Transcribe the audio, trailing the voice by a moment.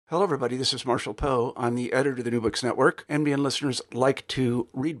Hello, everybody. This is Marshall Poe. I'm the editor of the New Books Network. NBN listeners like to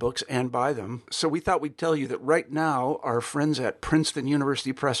read books and buy them. So we thought we'd tell you that right now, our friends at Princeton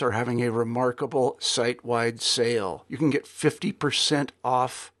University Press are having a remarkable site-wide sale. You can get 50%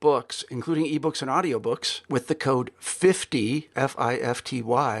 off books, including ebooks and audiobooks, with the code 50,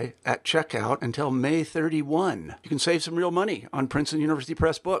 F-I-F-T-Y, at checkout until May 31. You can save some real money on Princeton University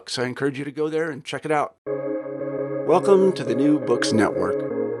Press books. I encourage you to go there and check it out. Welcome to the New Books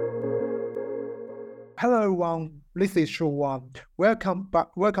Network. Hello, everyone. This is Shu Wang. Welcome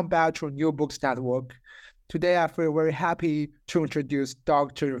back to New Books Network. Today, I feel very happy to introduce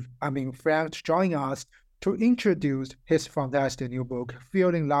Frank to join us to introduce his fantastic new book,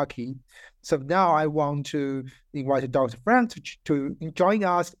 Feeling Lucky. So now I want to invite Dr. Frank to join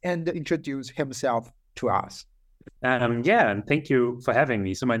us and introduce himself to us. And thank you for having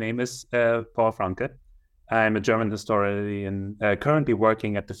me. So my name is Paul Franke. I'm a German historian currently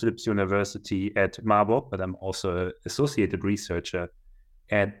working at the Philipps University at Marburg, but I'm also an associated researcher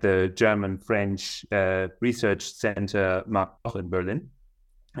at the German-French Research Center Macmillan in Berlin.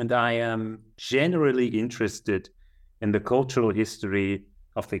 And I am generally interested in the cultural history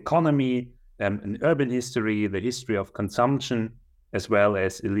of the economy, in urban history, the history of consumption, as well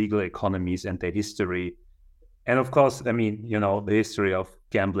as illegal economies and their history. And of course, the history of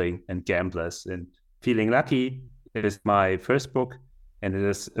gambling and gamblers. And Feeling Lucky is my first book, and it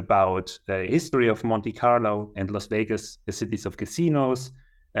is about the history of Monte Carlo and Las Vegas, the cities of casinos,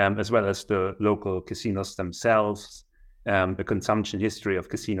 as well as the local casinos themselves, the consumption history of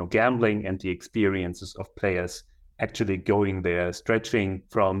casino gambling and the experiences of players actually going there, stretching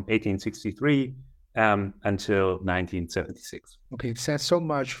from 1863 until 1976. Okay, thanks so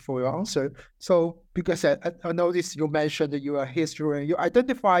much for your answer. So, because I noticed you mentioned that you are a historian, you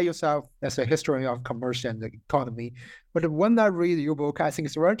identify yourself as a historian of commerce and the economy. But when I read your book, I think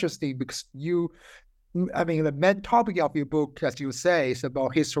it's very interesting because the main topic of your book, as you say, is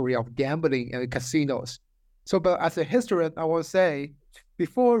about history of gambling and casinos. So, but as a historian, I will say,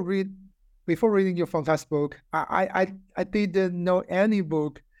 before reading your fantastic book, I didn't know any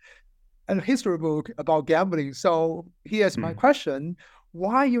book, a history book about gambling. So here's my question.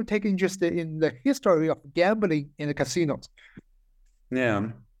 Why you take interest in the history of gambling in the casinos?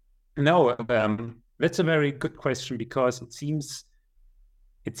 That's a very good question, because it seems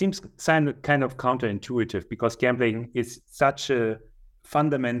kind of counterintuitive, because gambling is such a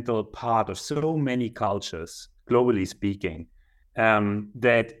fundamental part of so many cultures, globally speaking,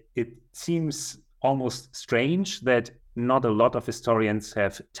 that it seems almost strange that not a lot of historians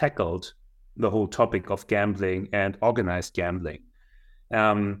have tackled the whole topic of gambling and organized gambling.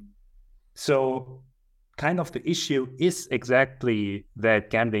 So kind of the issue is exactly that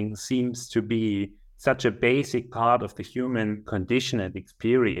gambling seems to be such a basic part of the human condition and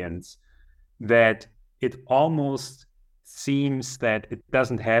experience that it almost seems that it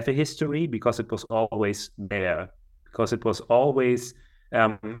doesn't have a history, because it was always there, because it was always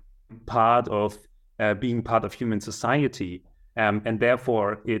part of being part of human society, and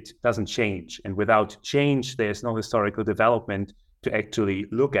therefore it doesn't change. And without change, there's no historical development to actually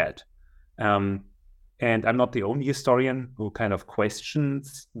look at. And I'm not the only historian who kind of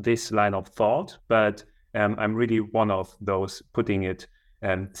questions this line of thought, but I'm really one of those putting it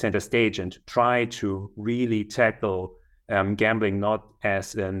center stage and try to really tackle gambling not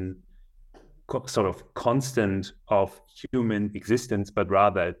as an sort of constant of human existence, but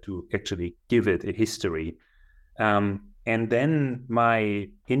rather to actually give it a history. And then my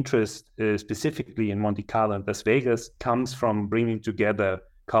interest specifically in Monte Carlo and Las Vegas comes from bringing together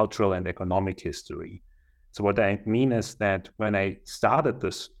cultural and economic history. So what I mean is that when I started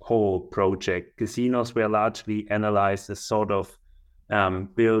this whole project, casinos were largely analyzed as sort of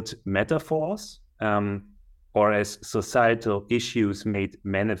built metaphors or as societal issues made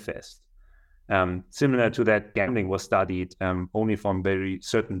manifest. Similar to that, gambling was studied only from very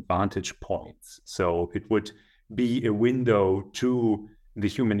certain vantage points. So it would be a window to the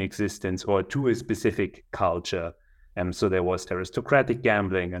human existence or to a specific culture. So there was aristocratic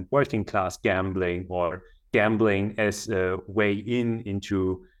gambling and working class gambling, or gambling as a way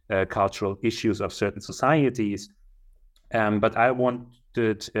into cultural issues of certain societies. But I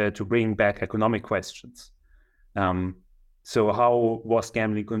wanted to bring back economic questions. So how was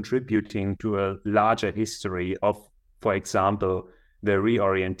gambling contributing to a larger history of, for example, the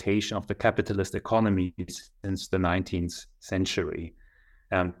reorientation of the capitalist economy since the 19th century?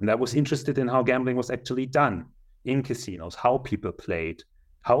 And I was interested in how gambling was actually done in casinos, how people played,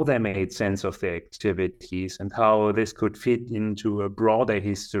 how they made sense of their activities, and how this could fit into a broader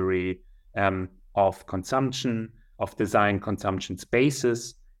history of consumption, of design consumption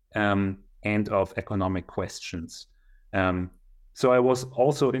spaces, and of economic questions. So I was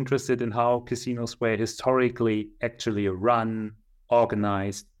also interested in how casinos were historically actually run,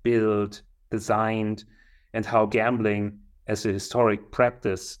 organized, built, designed, and how gambling as a historic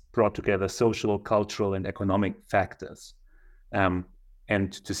practice brought together social, cultural, and economic factors.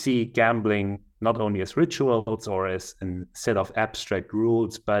 And to see gambling not only as rituals or as a set of abstract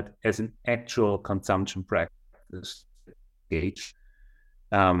rules, but as an actual consumption practice.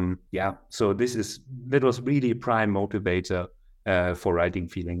 So that was really a prime motivator for writing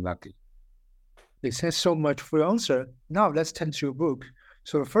Feeling Lucky. Thanks so much for your answer. Now let's turn to your book.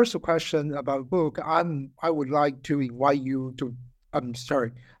 So the first question about book, I would like to invite you to,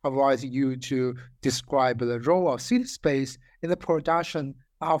 advise you to describe the role of city space in the production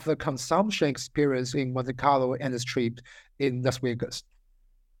of the consumption experience in Monte Carlo and the Strip in Las Vegas.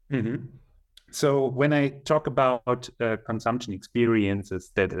 Mm-hmm. So when I talk about consumption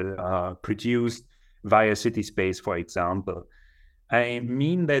experiences that are produced via city space, for example, I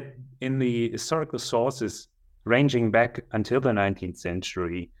mean that in the historical sources ranging back until the 19th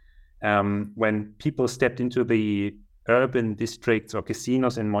century, when people stepped into the urban districts or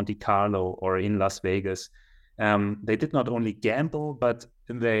casinos in Monte Carlo or in Las Vegas, they did not only gamble, but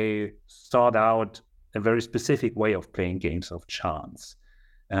they sought out a very specific way of playing games of chance.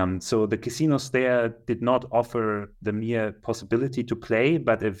 So the casinos there did not offer the mere possibility to play,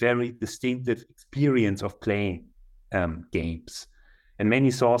 but a very distinctive experience of playing games. And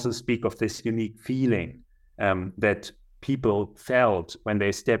many sources speak of this unique feeling that people felt when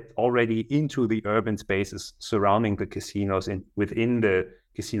they stepped already into the urban spaces surrounding the casinos and within the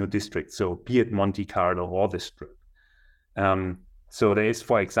casino district, so be it Monte Carlo or the Strip. So there is,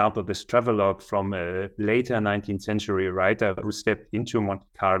 for example, this travelogue from a later 19th century writer who stepped into Monte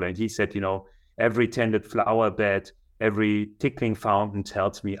Carlo, and he said, every tended flower bed, every tickling fountain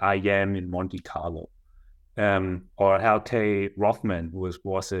tells me I am in Monte Carlo. Or Hal K. Rothman, who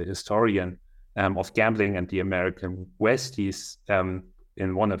was a historian of gambling and the American West, he's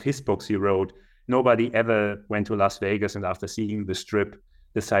in one of his books he wrote, nobody ever went to Las Vegas and after seeing the Strip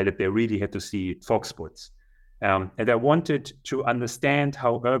decided they really had to see Foxwoods. And I wanted to understand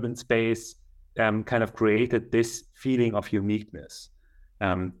how urban space kind of created this feeling of uniqueness,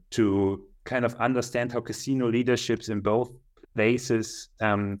 to kind of understand how casino leaderships in both places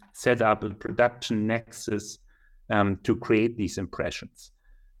set up a production nexus to create these impressions.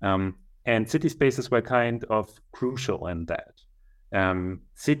 And city spaces were kind of crucial in that.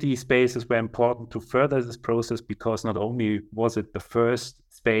 City spaces were important to further this process because not only was it the first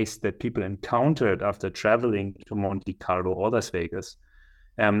space that people encountered after traveling to Monte Carlo or Las Vegas,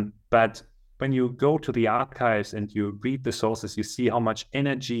 but when you go to the archives and you read the sources, you see how much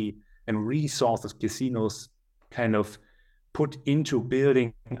energy and resources casinos kind of put into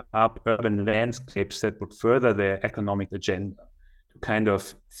building up urban landscapes that would further their economic agenda, to kind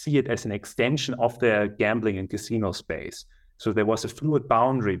of see it as an extension of their gambling and casino space. So there was a fluid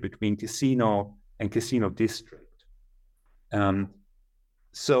boundary between casino and casino district.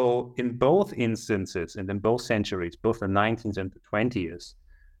 So in both instances and in both centuries, both the 19th and the 20th,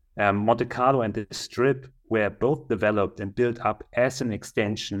 Monte Carlo and the Strip were both developed and built up as an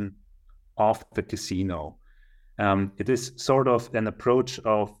extension of the casino. It is sort of an approach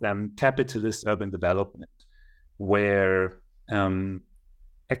of capitalist urban development, where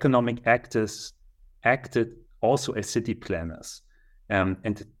economic actors acted also as city planners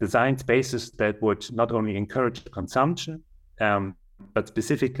and designed spaces that would not only encourage consumption, but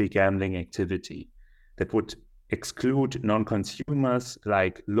specifically gambling activity that would exclude non-consumers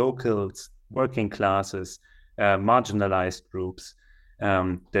like locals, working classes, marginalized groups,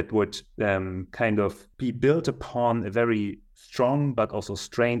 that would kind of be built upon a very strong but also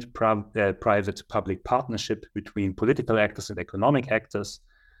strained private-public partnership between political actors and economic actors,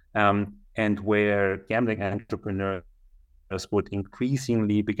 and where gambling entrepreneurs would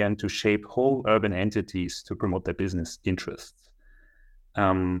increasingly begin to shape whole urban entities to promote their business interests.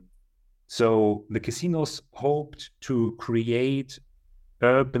 So the casinos hoped to create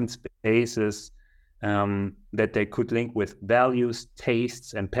urban spaces that they could link with values,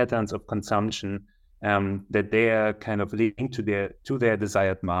 tastes, and patterns of consumption that they are kind of linked to their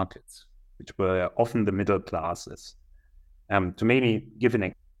desired markets, which were often the middle classes. To maybe give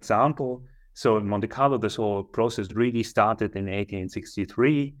an example, so in Monte Carlo, this whole process really started in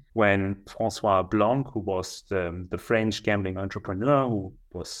 1863 when François Blanc, who was the French gambling entrepreneur who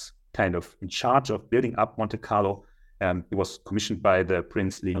was kind of in charge of building up Monte Carlo, he was commissioned by the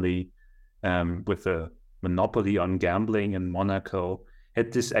Prince Louis with a monopoly on gambling in Monaco,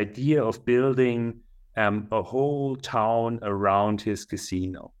 had this idea of building a whole town around his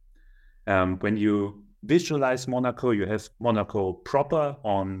casino. When you visualize Monaco, you have Monaco proper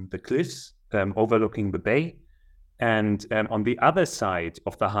on the cliffs overlooking the bay. And on the other side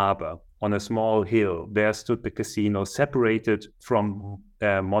of the harbor, on a small hill, there stood the casino separated from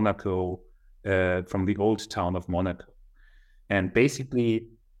Monaco, from the old town of Monaco. And basically,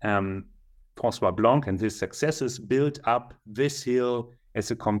 Francois Blanc and his successors built up this hill as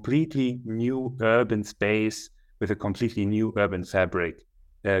a completely new urban space with a completely new urban fabric,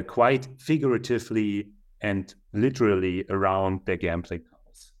 quite figuratively and literally around their gambling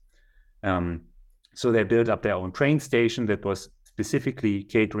house. So they built up their own train station that was specifically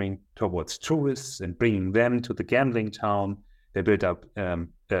catering towards tourists and bringing them to the gambling town. They built up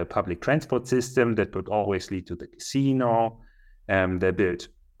a public transport system that would always lead to the casino. They built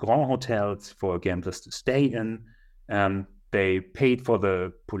grand hotels for gamblers to stay in. They paid for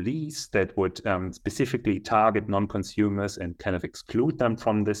the police that would specifically target non-consumers and kind of exclude them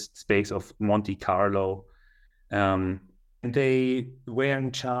from this space of Monte Carlo. And they were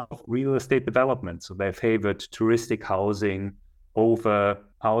in charge of real estate development. So they favored touristic housing over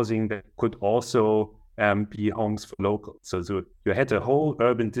housing that could also be homes for locals. So you had a whole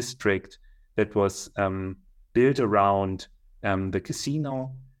urban district that was built around the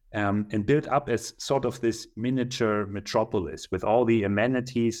casino and built up as sort of this miniature metropolis with all the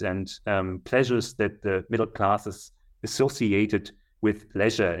amenities and pleasures that the middle classes associated with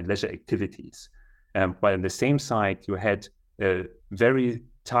leisure and leisure activities. While on the same side, you had a very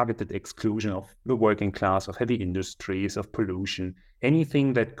targeted exclusion of the working class, of heavy industries, of pollution,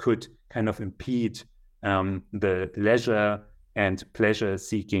 anything that could kind of impede the leisure and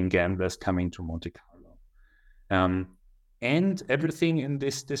pleasure-seeking gamblers coming to Monte Carlo. And everything in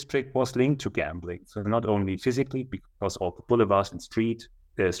this district was linked to gambling. So not only physically, because all the boulevards and streets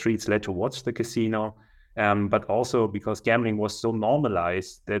led towards the casino, but also because gambling was so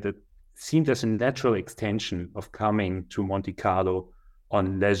normalized that it seemed as a natural extension of coming to Monte Carlo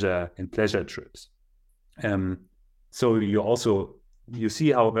on leisure and pleasure trips. So you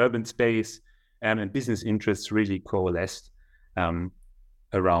see how urban space and business interests really coalesced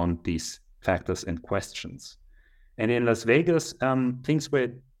around these factors and questions. And in Las Vegas, things were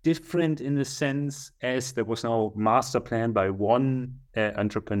different in the sense as there was no master plan by one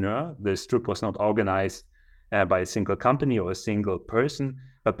entrepreneur. The strip was not organized by a single company or a single person,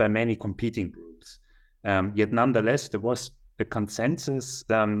 but by many competing groups. Yet nonetheless, there was a consensus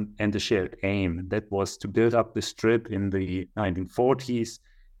and a shared aim that was to build up the strip in the 1940s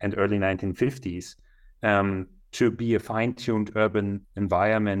and early 1950s to be a fine-tuned urban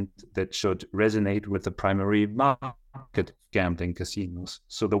environment that should resonate with the primary market gambling casinos.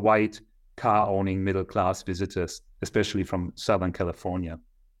 So the white car-owning middle-class visitors, especially from Southern California.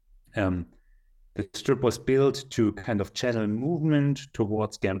 The strip was built to kind of channel movement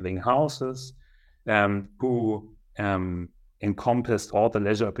towards gambling houses who encompassed all the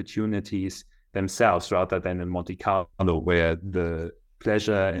leisure opportunities themselves rather than in Monte Carlo, where the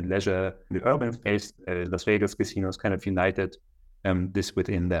pleasure and leisure in the urban space, Las Vegas casinos kind of united this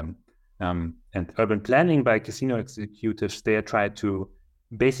within them. And urban planning by casino executives there tried to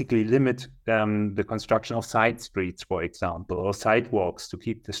basically limit the construction of side streets, for example, or sidewalks to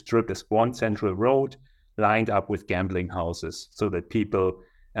keep the strip as one central road lined up with gambling houses so that people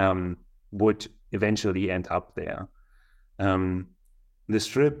would eventually end up there. The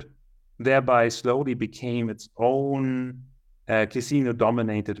strip thereby slowly became its own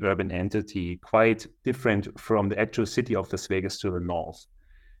casino-dominated urban entity, quite different from the actual city of Las Vegas to the north.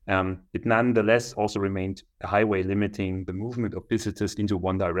 It nonetheless also remained a highway limiting the movement of visitors into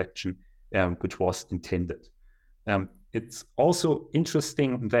one direction, which was intended. It's also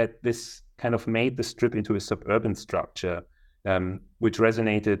interesting that this kind of made the strip into a suburban structure, which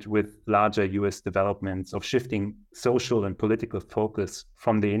resonated with larger US developments of shifting social and political focus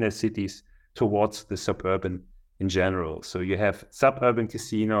from the inner cities towards the suburban in general. So you have suburban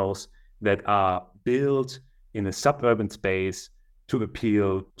casinos that are built in a suburban space to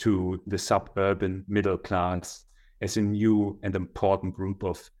appeal to the suburban middle class as a new and important group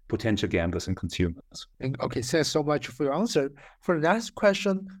of potential gamblers and consumers. Okay, thanks so much for your answer. For the next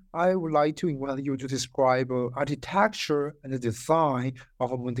question, I would like to invite you to describe architecture and the design of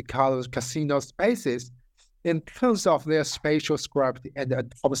Monte Carlo's casino spaces in terms of their spatial script and the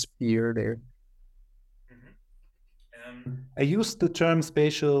atmosphere there. I used the term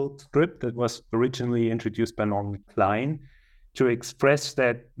spatial script that was originally introduced by Norman Klein to express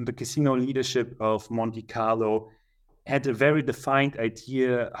that the casino leadership of Monte Carlo had a very defined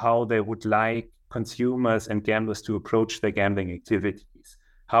idea how they would like consumers and gamblers to approach their gambling activities,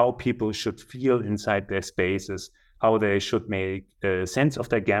 how people should feel inside their spaces, how they should make sense of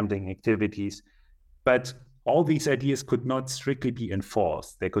their gambling activities. But all these ideas could not strictly be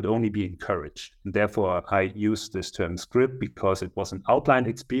enforced. They could only be encouraged. And therefore, I use this term script because it was an outlined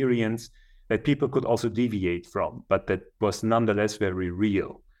experience that people could also deviate from, but that was nonetheless very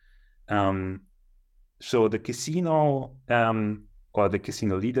real. So the casino, or the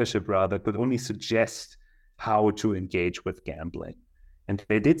casino leadership rather, could only suggest how to engage with gambling. And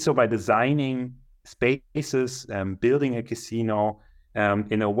they did so by designing spaces, building a casino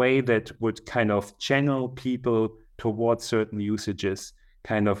in a way that would kind of channel people towards certain usages,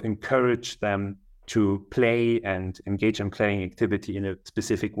 kind of encourage them to play and engage in playing activity in a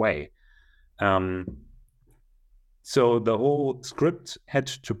specific way. So the whole script had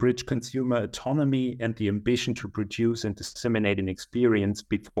to bridge consumer autonomy and the ambition to produce and disseminate an experience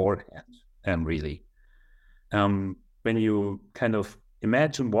beforehand, really. When you kind of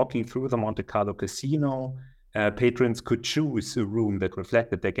imagine walking through the Monte Carlo casino, patrons could choose a room that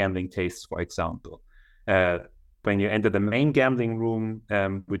reflected their gambling tastes, for example. When you enter the main gambling room,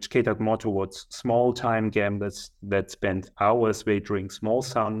 which catered more towards small-time gamblers that spent hours wagering small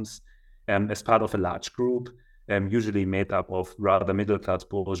sums as part of a large group, usually made up of rather middle-class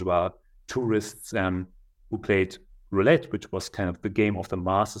bourgeois tourists who played roulette, which was kind of the game of the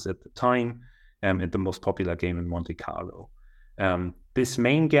masses at the time, and the most popular game in Monte Carlo. This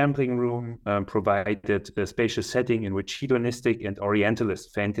main gambling room provided a spacious setting in which hedonistic and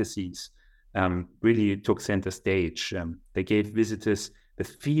Orientalist fantasies really took center stage. They gave visitors the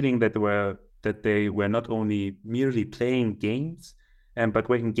feeling that they were not only merely playing games, but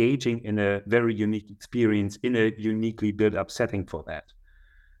were engaging in a very unique experience in a uniquely built-up setting for that.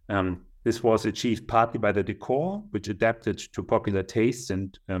 This was achieved partly by the decor, which adapted to popular tastes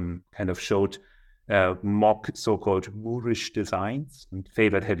and kind of showed mock so-called Moorish designs and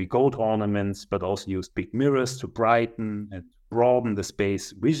favored heavy gold ornaments, but also used big mirrors to brighten and broaden the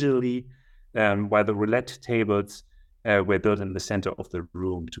space visually, while the roulette tables were built in the center of the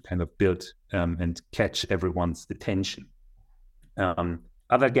room to kind of build and catch everyone's attention.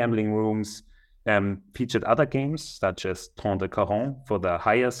 Other gambling rooms featured other games, such as Trente et Quarante for the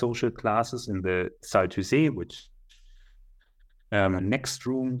higher social classes in the Salle Tusée, which next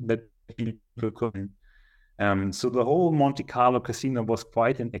room that people could. So the whole Monte Carlo casino was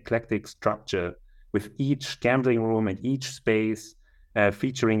quite an eclectic structure, with each gambling room and each space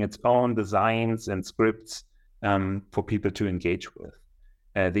featuring its own designs and scripts for people to engage with.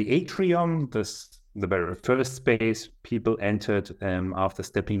 The atrium, the very first space people entered after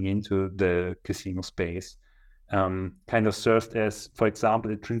stepping into the casino space, kind of served as, for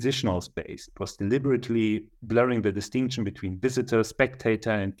example, a transitional space. It was deliberately blurring the distinction between visitor,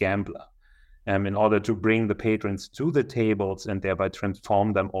 spectator, and gambler in order to bring the patrons to the tables and thereby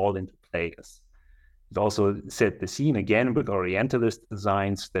transform them all into players. It also set the scene again with Orientalist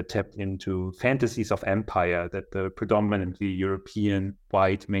designs that tapped into fantasies of empire that the predominantly European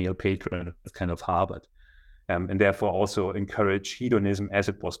white male patron kind of harbored, and therefore also encouraged hedonism as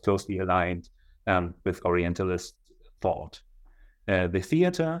it was closely aligned with Orientalist thought. The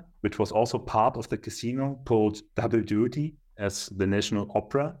theater, which was also part of the casino, pulled double duty as the National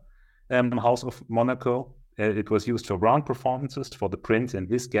Opera House of Monaco. It was used for round performances for the prince and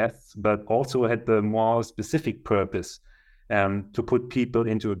his guests, but also had the more specific purpose to put people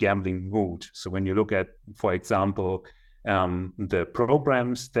into a gambling mood. So when you look at, for example, the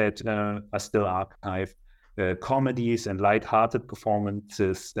programs that are still archived, comedies and light-hearted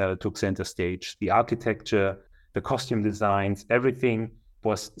performances took center stage. The architecture, the costume designs, everything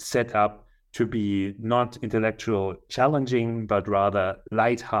was set up to be not intellectual challenging, but rather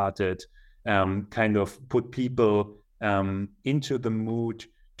light-hearted, kind of put people into the mood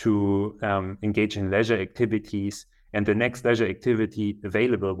to engage in leisure activities. And the next leisure activity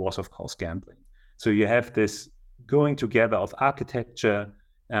available was, of course, gambling. So you have this going together of architecture,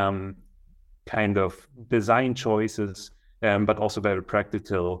 kind of design choices, but also very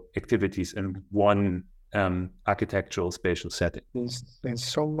practical activities in one architectural spatial setting. Thanks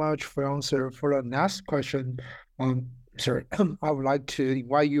so much for answer. For the next question, I would like to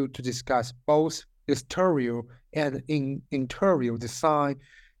invite you to discuss both exterior and interior design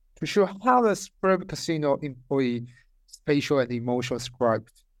to show how the suburban casino employ spatial and emotional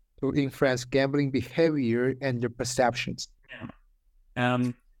scripts to influence gambling behavior and the perceptions.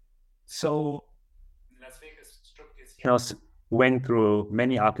 So Las Vegas strip casinos went through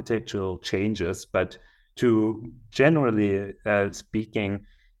many architectural changes, but to generally speaking,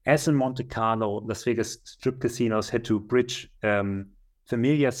 as in Monte Carlo, Las Vegas strip casinos had to bridge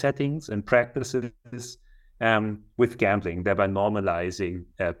familiar settings and practices with gambling, thereby normalizing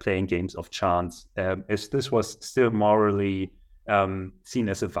playing games of chance, as this was still morally seen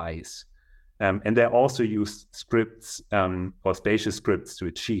as a vice. And they also used scripts or spatial scripts to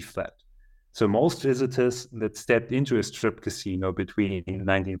achieve that. So most visitors that stepped into a strip casino between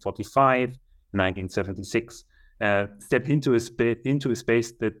 1945 and 1976 stepped into a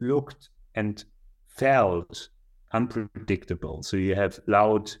space that looked and felt unpredictable. So you have a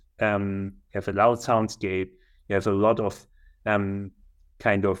loud soundscape. You have a lot of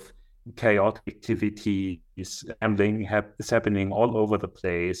kind of chaotic activities. Gambling is happening all over the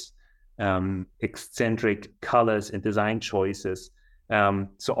place. Eccentric colors and design choices.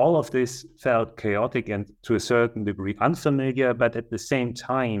 So all of this felt chaotic and to a certain degree unfamiliar, but at the same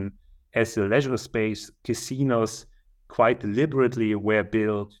time, as a leisure space, casinos quite deliberately were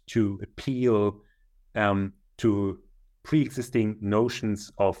built to appeal to pre-existing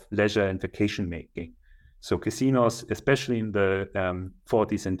notions of leisure and vacation making. So casinos, especially in the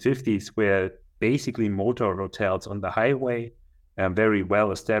 40s and 50s, were basically motor hotels on the highway, very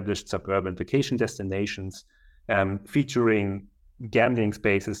well-established suburban vacation destinations, featuring gambling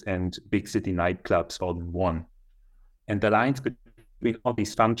spaces and big city nightclubs all in one. And the lines between all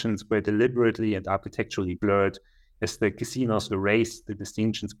these functions were deliberately and architecturally blurred as the casinos erased the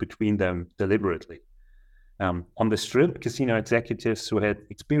distinctions between them deliberately. On the Strip, casino executives who had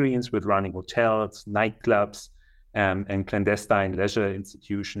experience with running hotels, nightclubs, and clandestine leisure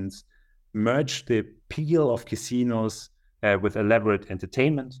institutions merged the appeal of casinos with elaborate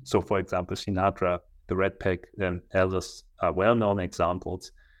entertainment. So, for example, Sinatra, the Red Pack, Elvis are well-known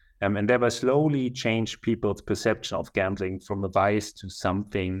examples. And thereby slowly changed people's perception of gambling from a vice to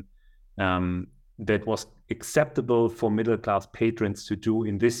something that was acceptable for middle-class patrons to do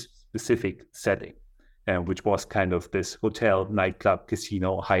in this specific setting, which was kind of this hotel, nightclub,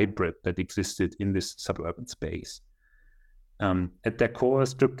 casino hybrid that existed in this suburban space. At their core,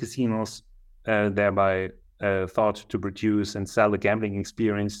 strip casinos thereby thought to produce and sell a gambling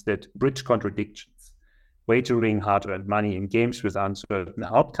experience that bridged contradictions, wagering hard-earned money in games with uncertain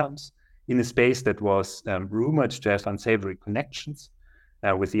outcomes in a space that was rumored to have unsavory connections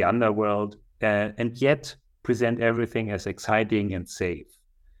with the underworld, and yet present everything as exciting and safe.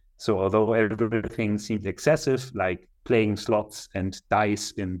 So although everything seemed excessive, like playing slots and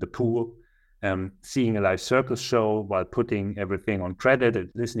dice in the pool, seeing a live circus show while putting everything on credit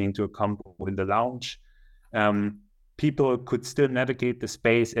and listening to a combo in the lounge, people could still navigate the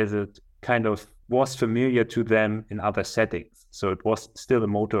space as it kind of was familiar to them in other settings. So it was still a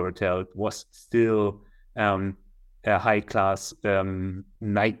motor hotel, it was still a high-class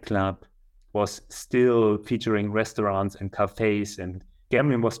nightclub, was still featuring restaurants and cafes, and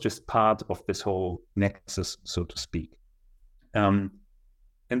gambling was just part of this whole nexus, so to speak. And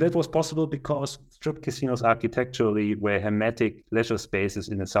that was possible because strip casinos architecturally were hermetic leisure spaces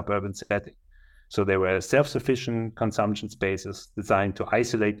in a suburban setting. So they were self-sufficient consumption spaces designed to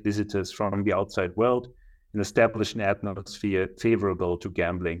isolate visitors from the outside world and establish an atmosphere favorable to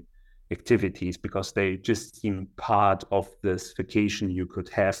gambling activities because they just seemed part of this vacation you could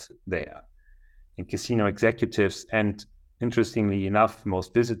have there. And casino executives and, interestingly enough,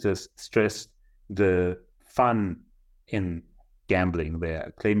 most visitors stressed the fun in gambling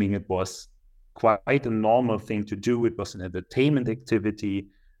there, claiming it was quite a normal thing to do. It was an entertainment activity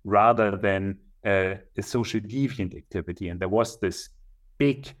rather than a social deviant activity. And there was this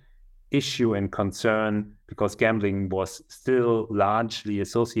big issue and concern because gambling was still largely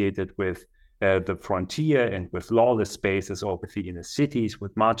associated with the frontier and with lawless spaces or with the inner cities,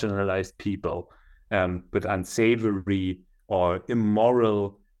 with marginalized people, with unsavory or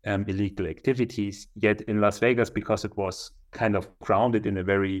immoral illegal activities. Yet in Las Vegas, because it was kind of grounded in a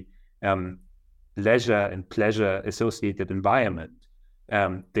very leisure and pleasure associated environment,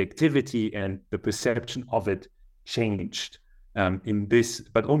 the activity and the perception of it changed in this,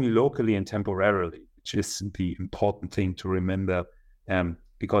 but only locally and temporarily, which is the important thing to remember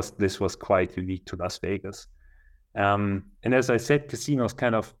because this was quite unique to Las Vegas. And as I said, casinos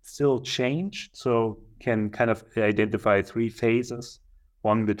kind of still change, so can kind of identify three phases,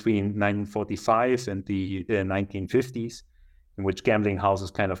 one between 1945 and the 1950s, in which gambling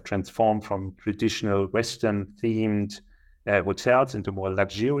houses kind of transformed from traditional Western-themed hotels into more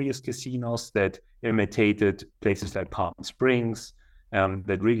luxurious casinos that imitated places like Palm Springs,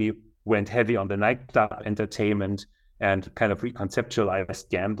 that really went heavy on the nightclub entertainment and kind of reconceptualized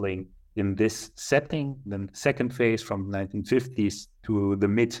gambling in this setting. Then second phase from 1950s to the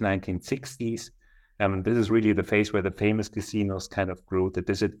mid-1960s. This is really the phase where the famous casinos kind of grew, the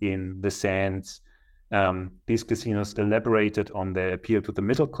Desert Inn, the Sands. These casinos elaborated on their appeal to the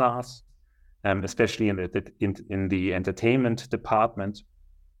middle class, especially in the entertainment department,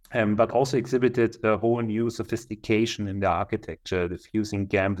 but also exhibited a whole new sophistication in the architecture, diffusing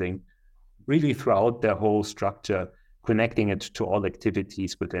gambling really throughout their whole structure, connecting it to all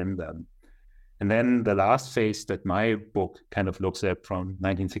activities within them. And then the last phase that my book kind of looks at from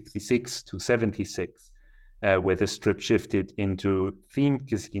 1966 to 76, where the strip shifted into themed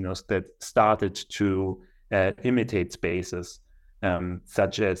casinos that started to imitate spaces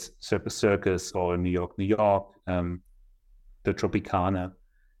such as Circus Circus or New York, the Tropicana,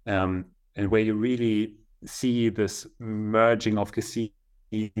 and where you really see this merging of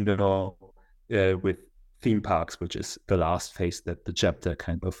casino with theme parks, which is the last phase that the chapter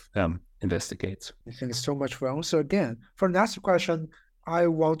kind of investigates. Thank you so much for answer again. For the next question, I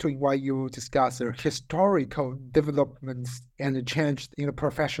want to invite you to discuss the historical developments and the change in the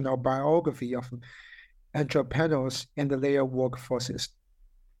professional biography of entrepreneurs and their workforces.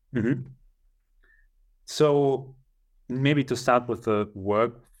 Mm-hmm. So maybe to start with the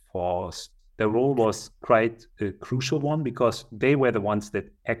workforce, the role was quite a crucial one because they were the ones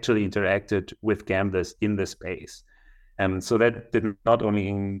that actually interacted with gamblers in the space. So that did not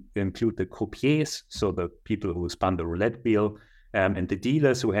only include the croupiers, so the people who spun the roulette wheel, and the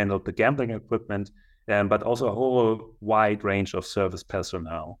dealers who handled the gambling equipment, but also a whole wide range of service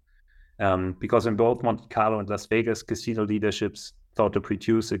personnel. Because in both Monte Carlo and Las Vegas, casino leaderships thought to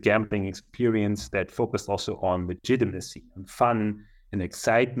produce a gambling experience that focused also on legitimacy and fun and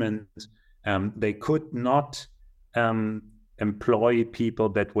excitement. They could not employ people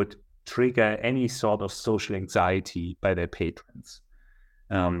that would trigger any sort of social anxiety by their patrons.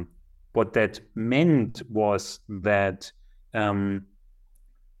 What that meant was that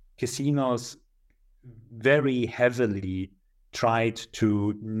casinos very heavily tried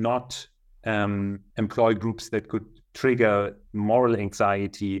to not employ groups that could trigger moral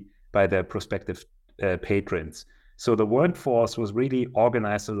anxiety by their prospective patrons. So the workforce was really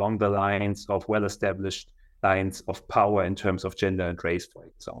organized along the lines of well-established lines of power in terms of gender and race, for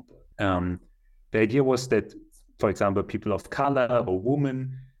example. The idea was that, for example, people of color or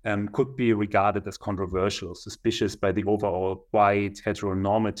women could be regarded as controversial, suspicious by the overall white,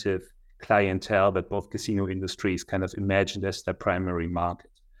 heteronormative clientele that both casino industries kind of imagined as their primary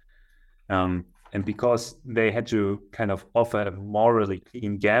market. And because they had to kind of offer morally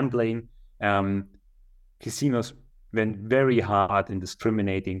clean gambling, casinos went very hard in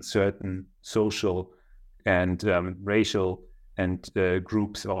discriminating certain social and racial and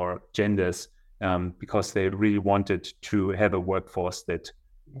groups or genders because they really wanted to have a workforce that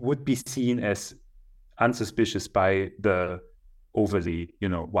would be seen as unsuspicious by the overly,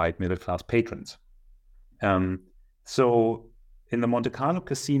 white middle-class patrons. So in the Monte Carlo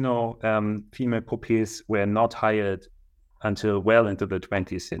casino, female croupiers were not hired until well into the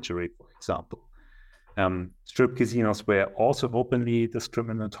 20th century, for example. Strip casinos were also openly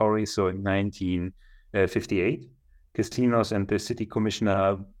discriminatory. So in 1958, casinos and the city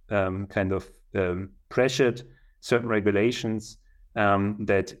commissioner kind of pressured certain regulations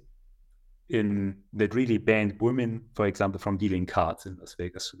that really banned women, for example, from dealing cards in Las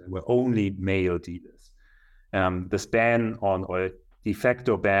Vegas. So there were only male dealers. This ban or de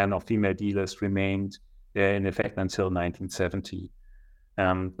facto ban of female dealers remained in effect until 1970.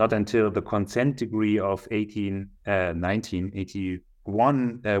 Not until the consent decree of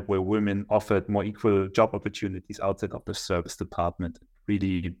 1981, where women offered more equal job opportunities outside of the service department,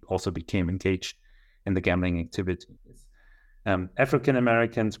 really also became engaged in the gambling activities. African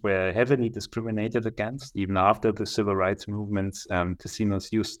Americans were heavily discriminated against. Even after the civil rights movements,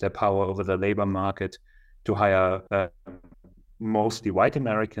 casinos used their power over the labor market to hire mostly white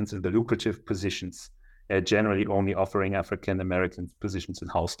Americans in the lucrative positions, generally only offering African Americans positions in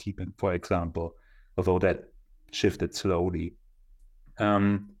housekeeping, for example, although that shifted slowly.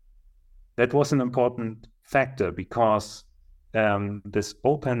 That was an important factor because this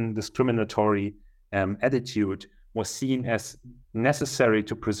open discriminatory attitude was seen as necessary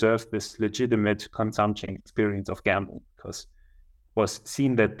to preserve this legitimate consumption experience of gambling, because it was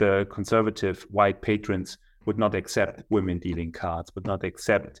seen that the conservative white patrons would not accept women dealing cards, would not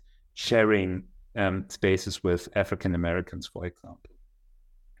accept sharing spaces with African Americans, for example.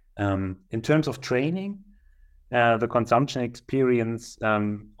 In terms of training, the consumption experience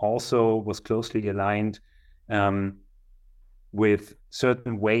also was closely aligned with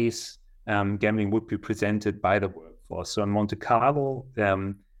certain ways gambling would be presented by the workforce. So in Monte Carlo,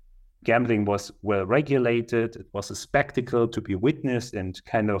 gambling was well regulated. It was a spectacle to be witnessed and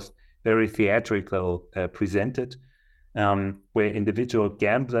kind of very theatrical presented, where individual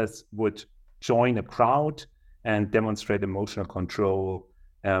gamblers would join a crowd and demonstrate emotional control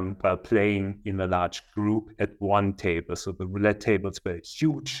while playing in a large group at one table. So the roulette tables were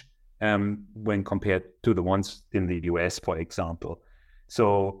huge when compared to the ones in the US, for example.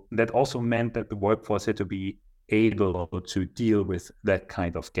 So that also meant that the workforce had to be able to deal with that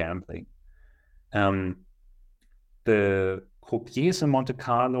kind of gambling. The croupiers in Monte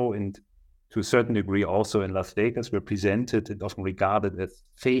Carlo and to a certain degree also in Las Vegas were presented and often regarded as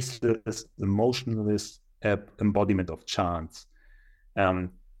faceless, emotionless embodiment of chance.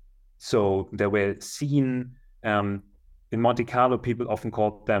 So they were seen in Monte Carlo, people often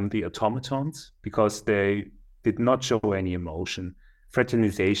called them the automatons because they did not show any emotion.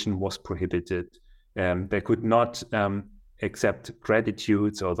 Fraternization was prohibited. They could not accept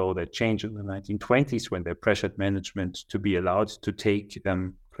gratitudes, although that changed in the 1920s when they pressured management to be allowed to take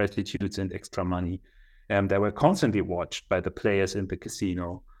gratitudes and extra money. They were constantly watched by the players in the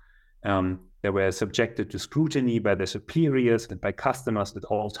casino. They were subjected to scrutiny by their superiors and by customers at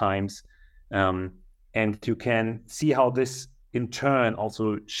all times. And you can see how this in turn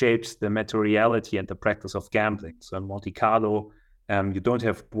also shapes the materiality and the practice of gambling. So in Monte Carlo, you don't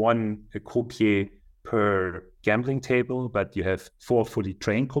have one croupier per gambling table, but you have 4 fully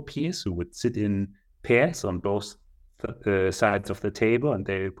trained croupiers who would sit in pairs on both sides of the table, and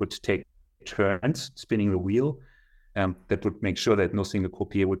they would take turns spinning the wheel. That would make sure that no single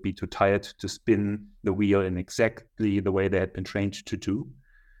croupier would be too tired to spin the wheel in exactly the way they had been trained to do.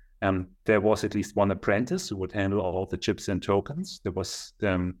 There was at least one apprentice who would handle all the chips and tokens. There was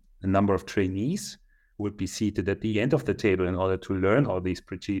a number of trainees who would be seated at the end of the table in order to learn all these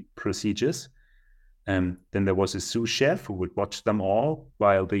procedures. Then there was a sous chef who would watch them all,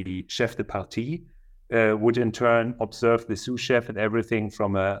 while the chef de partie would in turn observe the sous chef and everything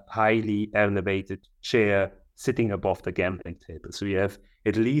from a highly elevated chair sitting above the gambling table. So you have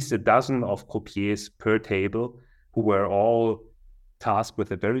at least a dozen of croupiers per table who were all tasked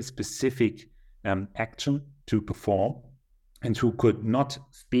with a very specific action to perform and who could not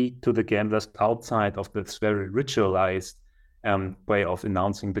speak to the gamblers outside of this very ritualized way of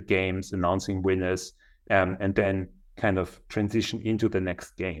announcing the games, announcing winners, and then kind of transition into the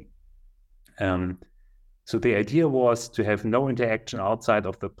next game. So the idea was to have no interaction outside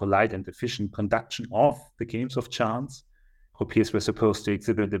of the polite and efficient conduction of the games of chance. Croupiers were supposed to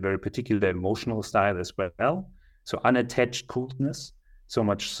exhibit a very particular emotional style as well. So unattached coolness, so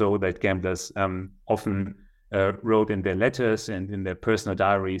much so that gamblers often wrote in their letters and in their personal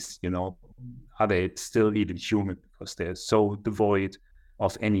diaries, are they still even human? Because they're so devoid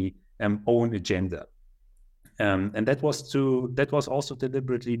of any own agenda. And that was also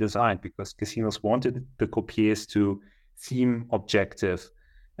deliberately designed because casinos wanted the croupiers to seem objective,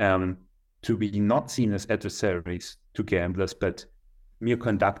 to be not seen as adversaries to gamblers, but mere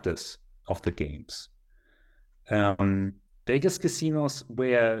conductors of the games. Vegas casinos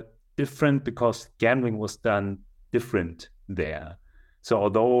were different because gambling was done different there. So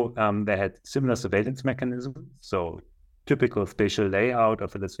although they had similar surveillance mechanisms, so typical spatial layout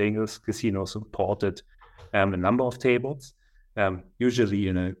of a Las Vegas casino supported a number of tables, usually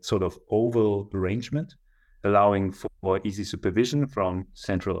in a sort of oval arrangement, allowing for easy supervision from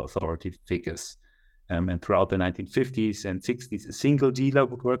central authority figures. And throughout the 1950s and 60s, a single dealer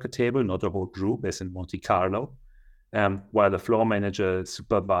would work a table, not a whole group, as in Monte Carlo, while the floor manager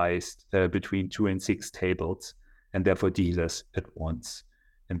supervised between 2 and 6 tables, and therefore dealers at once.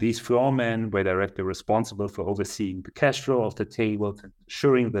 And these floormen were directly responsible for overseeing the cash flow of the tables and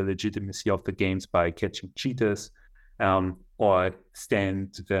ensuring the legitimacy of the games by catching cheaters, or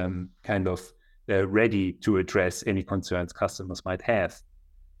stand kind of ready to address any concerns customers might have.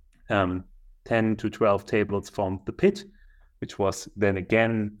 10 to 12 tables formed the pit, which was then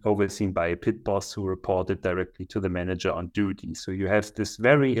again overseen by a pit boss who reported directly to the manager on duty. So you have this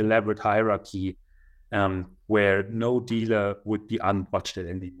very elaborate hierarchy where no dealer would be unwatched at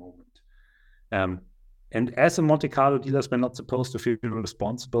any moment. And as a Monte Carlo, dealers were not supposed to feel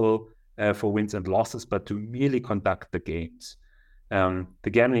responsible for wins and losses, but to merely conduct the games. The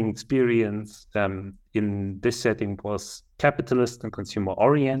gambling experience in this setting was capitalist and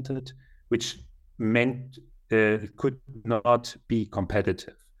consumer-oriented, which meant it could not be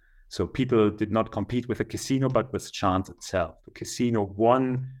competitive. So people did not compete with a casino, but with chance itself. The casino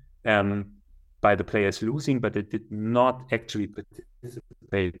won by the players losing, but it did not actually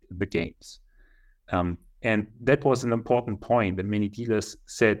participate in the games. And that was an important point. And many dealers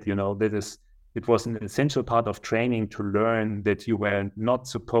said, it was an essential part of training to learn that you were not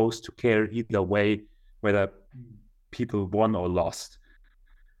supposed to care either way, whether people won or lost.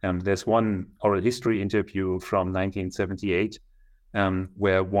 There's one oral history interview from 1978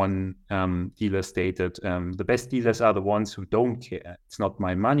 where one dealer stated, the best dealers are the ones who don't care. It's not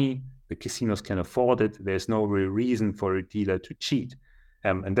my money. The casinos can afford it. There's no real reason for a dealer to cheat.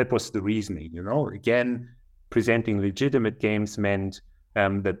 And that was the reasoning, Again, presenting legitimate games meant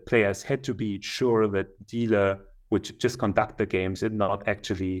that players had to be sure that the dealer would just conduct the games and not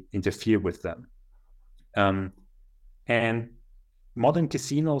actually interfere with them. And modern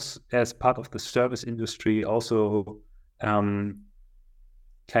casinos, as part of the service industry, also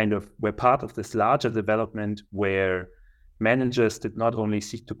kind of were part of this larger development where managers did not only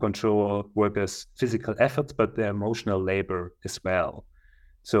seek to control workers' physical efforts, but their emotional labor as well.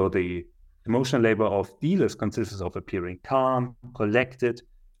 So the emotional labor of dealers consists of appearing calm, collected,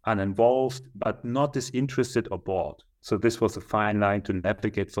 uninvolved, but not disinterested or bored. So this was a fine line to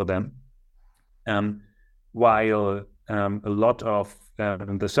navigate for them. While a lot of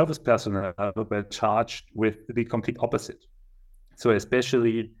the service personnel were charged with the complete opposite. So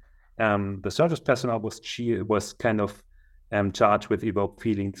especially the service personnel was kind of charged with evoke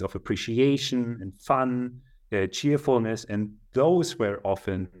feelings of appreciation and fun, cheerfulness, and those were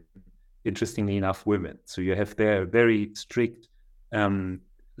often, interestingly enough, women. So you have there a very strict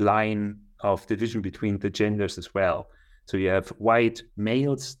line of division between the genders as well. So you have white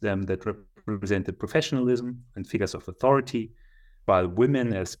males that represented professionalism and figures of authority, while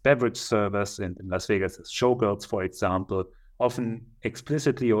women as beverage servers and in Las Vegas as showgirls, for example, often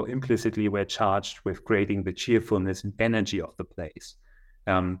explicitly or implicitly were charged with creating the cheerfulness and energy of the place,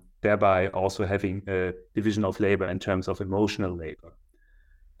 thereby also having a division of labor in terms of emotional labor.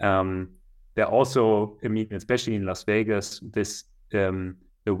 There also, especially in Las Vegas,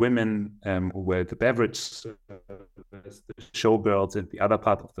 the women who were the beverage servers, the showgirls, and the other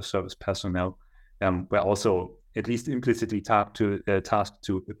part of the service personnel were also at least implicitly tasked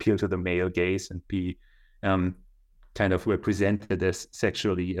to appeal to the male gaze and be kind of were presented as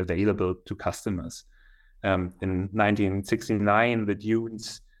sexually available to customers. In 1969, the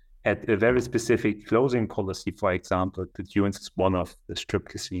Dunes had a very specific clothing policy. For example, the Dunes is one of the strip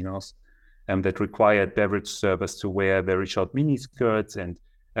casinos that required beverage servers to wear very short miniskirts and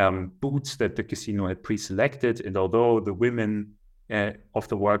boots that the casino had pre-selected. And although the women of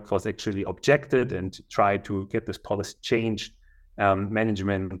the workforce actually objected and tried to get this policy changed,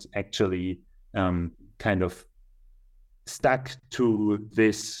 management actually kind of stuck to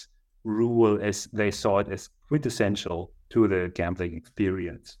this rule as they saw it as quintessential to the gambling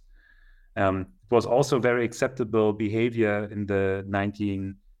experience. It was also very acceptable behavior in the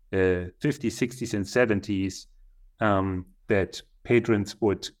 1950s, 60s, and 70s that patrons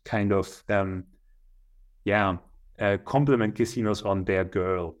would kind of compliment casinos on their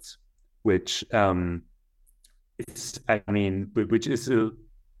girls, which is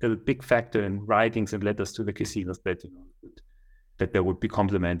a big factor in writings and letters to the casinos that they would be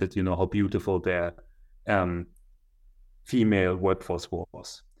complimented, how beautiful their female workforce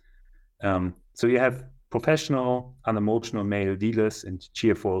was. So you have professional, unemotional male dealers and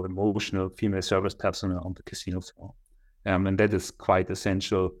cheerful, emotional female service personnel on the casino floor. And that is quite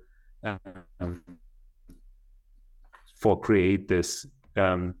essential for create this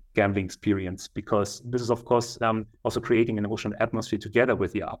gambling experience, because this is, of course, also creating an emotional atmosphere together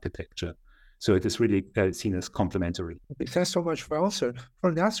with the architecture. So it is really seen as complementary. Thanks so much for answer.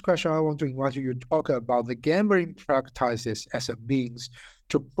 For the next question, I want to invite you to talk about the gambling practices as a means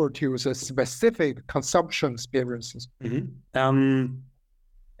to produce a specific consumption experiences. Mm-hmm.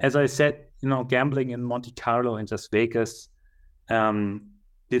 As I said, gambling in Monte Carlo and Las Vegas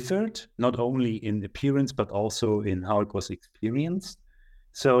differed not only in appearance but also in how it was experienced.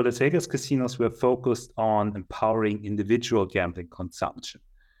 So Las Vegas casinos were focused on empowering individual gambling consumption,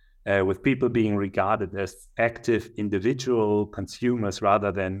 with people being regarded as active individual consumers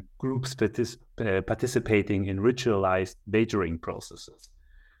rather than groups participating in ritualized wagering processes.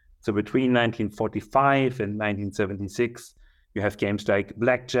 So between 1945 and 1976, you have games like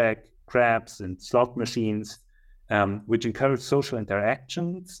blackjack, craps, and slot machines, which encourage social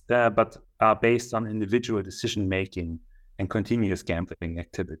interactions, but are based on individual decision-making and continuous gambling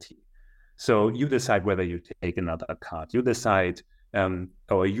activity. So you decide whether you take another card. You decide,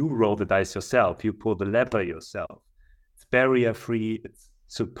 or you roll the dice yourself. You pull the lever yourself. It's barrier-free. It's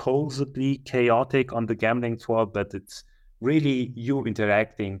supposedly chaotic on the gambling floor, but it's really you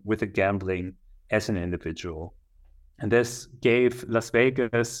interacting with the gambling as an individual. And this gave Las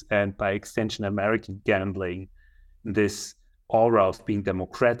Vegas, and by extension American gambling, this aura of being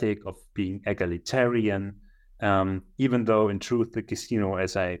democratic, of being egalitarian, even though in truth the casino,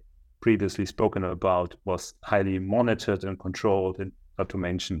 as I previously spoken about, was highly monitored and controlled, and not to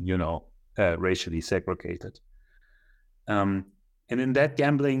mention, racially segregated. And And in that,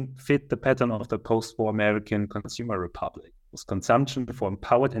 gambling fit the pattern of the post-war American consumer republic. It was consumption for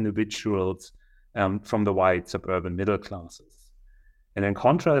empowered individuals from the white suburban middle classes. And in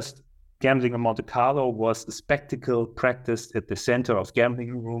contrast, gambling in Monte Carlo was a spectacle practiced at the center of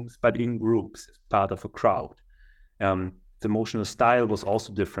gambling rooms, but in groups, as part of a crowd. The emotional style was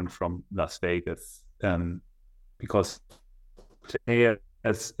also different from Las Vegas, because players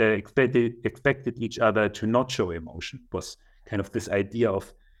expected each other to not show emotion. It was kind of this idea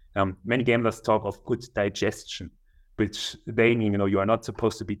of, many gamblers talk of good digestion, which they mean, you are not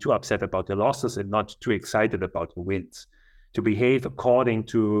supposed to be too upset about the losses and not too excited about the wins. To behave according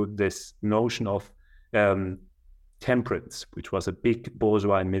to this notion of temperance, which was a big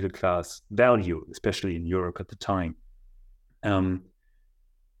bourgeois and middle class value, especially in Europe at the time.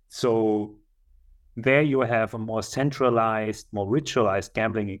 So there you have a more centralized, more ritualized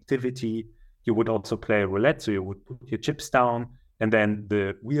gambling activity. You would also play roulette, so you would put your chips down, and then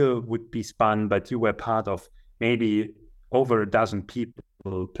the wheel would be spun, but you were part of maybe over a dozen people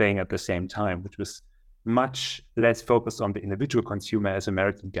playing at the same time, which was much less focused on the individual consumer as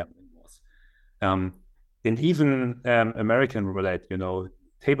American gambling was. And even American roulette,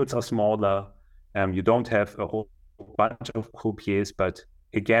 tables are smaller. You don't have a whole bunch of croupiers, but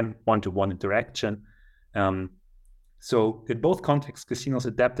again, one-to-one interaction. So in both contexts, casinos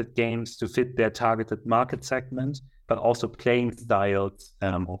adapted games to fit their targeted market segment, but also playing styles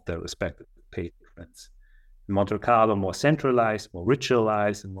of their respective patrons. In Monte Carlo, more centralized, more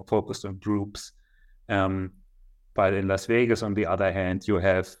ritualized, and more focused on groups. But in Las Vegas, on the other hand, you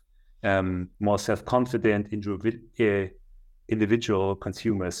have more self-confident individual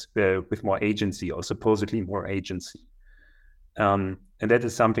consumers with more agency, or supposedly more agency. And that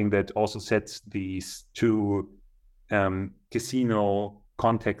is something that also sets these two casino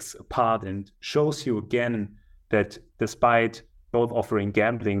contexts apart and shows you again that despite both offering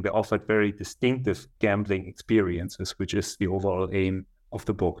gambling, they offered very distinctive gambling experiences, which is the overall aim of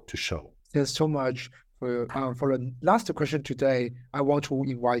the book to show. There's so much. For the last question today, I want to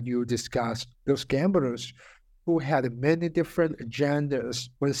invite you to discuss those gamblers who had many different agendas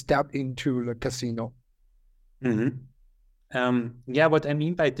when stepped into the casino. What I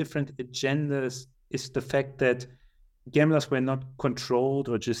mean by different agendas is the fact that gamblers were not controlled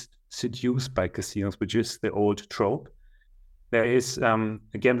or just seduced by casinos, which is the old trope. There is a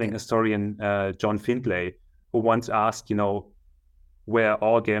gambling historian, John Findlay, who once asked, were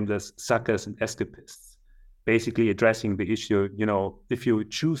all gamblers suckers and escapists? Basically addressing the issue, if you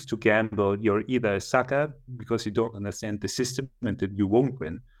choose to gamble, you're either a sucker because you don't understand the system and that you won't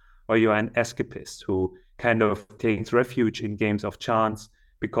win, or you're an escapist who kind of takes refuge in games of chance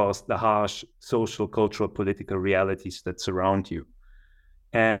because the harsh social, cultural, political realities that surround you.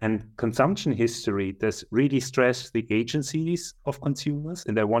 And consumption history does really stress the agencies of consumers,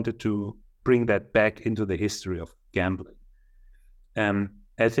 and I wanted to bring that back into the history of gambling.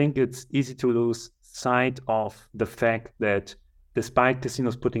 I think it's easy to lose sight of the fact that despite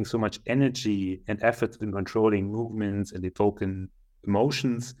casinos putting so much energy and effort in controlling movements and evoking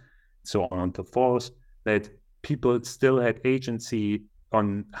emotions, so on and so forth, that people still had agency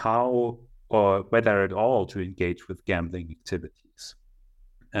on how or whether at all to engage with gambling activities.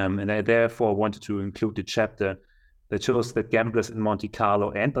 And I therefore wanted to include a chapter that shows that gamblers in Monte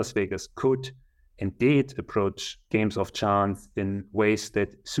Carlo and Las Vegas could and did approach games of chance in ways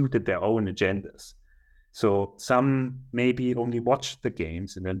that suited their own agendas. So some maybe only watched the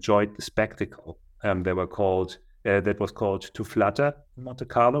games and enjoyed the spectacle. That was called to flutter in Monte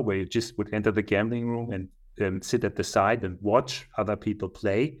Carlo, where you just would enter the gambling room and sit at the side and watch other people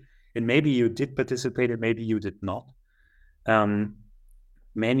play. And maybe you did participate and maybe you did not.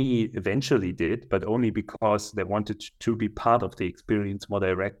 Many eventually did, but only because they wanted to be part of the experience more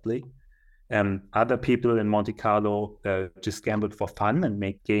directly. Other people in Monte Carlo just gambled for fun and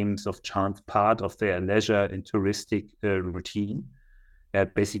make games of chance part of their leisure and touristic routine,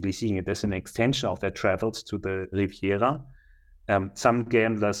 basically seeing it as an extension of their travels to the Riviera. Some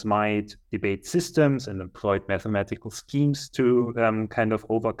gamblers might debate systems and employed mathematical schemes to kind of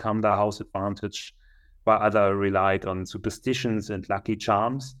overcome the house advantage, while others relied on superstitions and lucky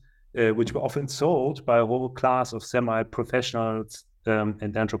charms, which were often sold by a whole class of semi-professionals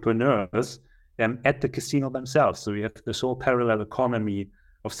and entrepreneurs at the casino themselves. So you have this whole parallel economy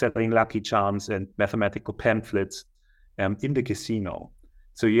of selling lucky charms and mathematical pamphlets in the casino.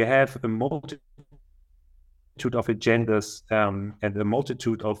 So you have a multitude of agendas and a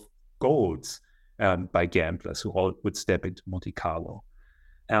multitude of goals by gamblers who all would step into Monte Carlo.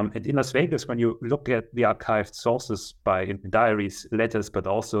 And in Las Vegas, when you look at the archived sources in diaries, letters, but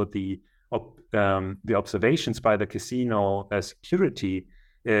also the the observations by the casino security,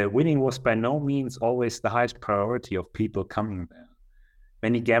 winning was by no means always the highest priority of people coming there.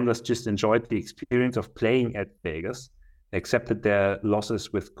 Many gamblers just enjoyed the experience of playing at Vegas. They accepted their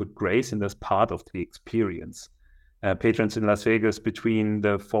losses with good grace, and as part of the experience. Patrons in Las Vegas between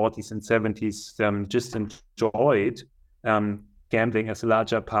the 40s and 70s just enjoyed gambling as a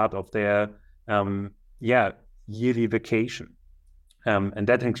larger part of their yearly vacation. And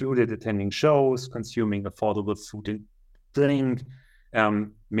that included attending shows, consuming affordable food and drink,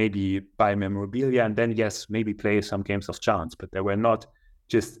 maybe buy memorabilia, and then, yes, maybe play some games of chance. But they were not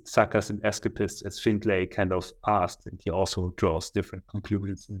just suckers and escapists, as Findlay kind of asked, and he also draws different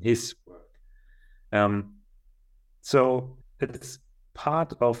conclusions in his work. So it's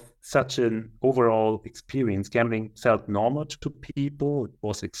part of such an overall experience. Gambling felt normal to people, it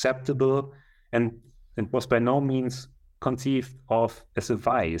was acceptable, and it was by no means conceived of as a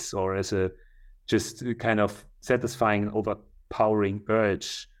vice or as a just kind of satisfying, overpowering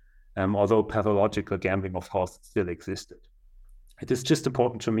urge, although pathological gambling, of course, still existed. It is just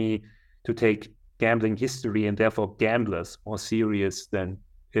important to me to take gambling history and therefore gamblers more serious than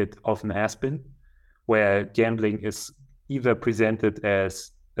it often has been, where gambling is either presented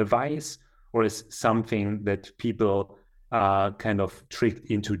as a vice or as something that people are kind of tricked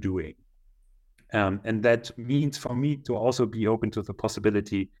into doing. And that means for me to also be open to the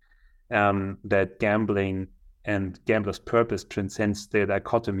possibility that gambling and gambler's purpose transcends the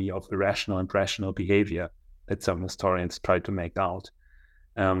dichotomy of irrational and rational behavior that some historians try to make out.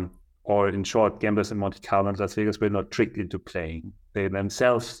 Or in short, gamblers in Monte Carlo and Las Vegas were not tricked into playing. They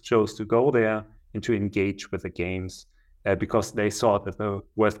themselves chose to go there and to engage with the games because they saw it as a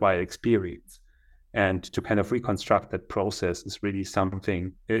worthwhile experience. And to kind of reconstruct that process is really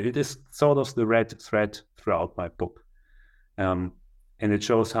something, it is sort of the red thread throughout my book. And it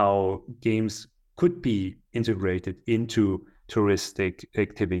shows how games could be integrated into touristic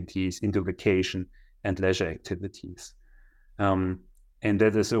activities, into vacation and leisure activities. And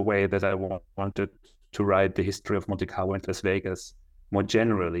that is a way that I wanted to write the history of Monte Carlo and Las Vegas more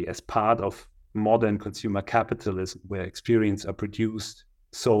generally as part of modern consumer capitalism, where experiences are produced,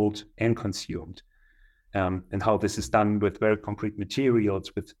 sold, and consumed. And how this is done with very concrete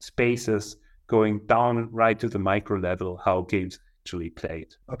materials, with spaces, going down right to the micro level, how games actually played.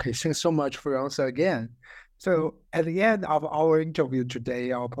 Okay, thanks so much for your answer again. So at the end of our interview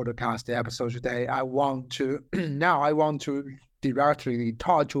today, our podcast episode today, I want to directly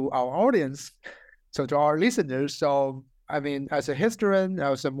talk to our audience, so to our listeners. So I mean, as a historian,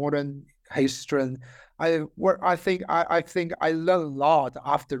 as a modern historian, I think I learned a lot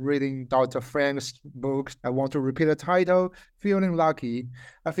after reading Dr. Franke's book. I want to repeat the title, Feeling Lucky.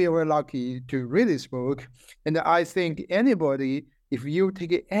 I feel very lucky to read this book. And I think anybody, if you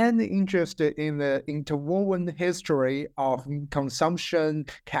take any interest in the interwoven history of consumption,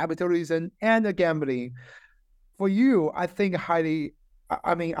 capitalism, and gambling, for you, I think I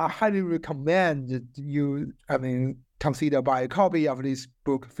highly recommend that you, consider buy a copy of this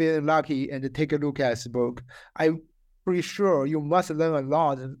book, Feeling Lucky, and take a look at this book. I'm pretty sure you must learn a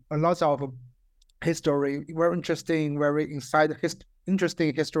lot of history, very interesting,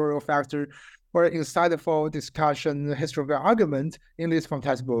 interesting historical factor, very insightful discussion, historical argument in this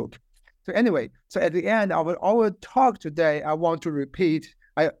fantastic book. So anyway, so at the end of our talk today, I want to repeat,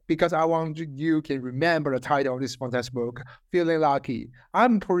 because I want you can remember the title of this fantastic book, Feeling Lucky.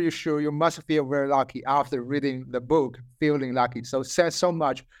 I'm pretty sure you must feel very lucky after reading the book, Feeling Lucky. So thanks so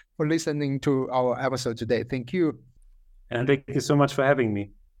much for listening to our episode today. Thank you. And thank you so much for having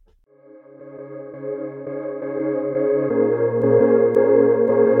me.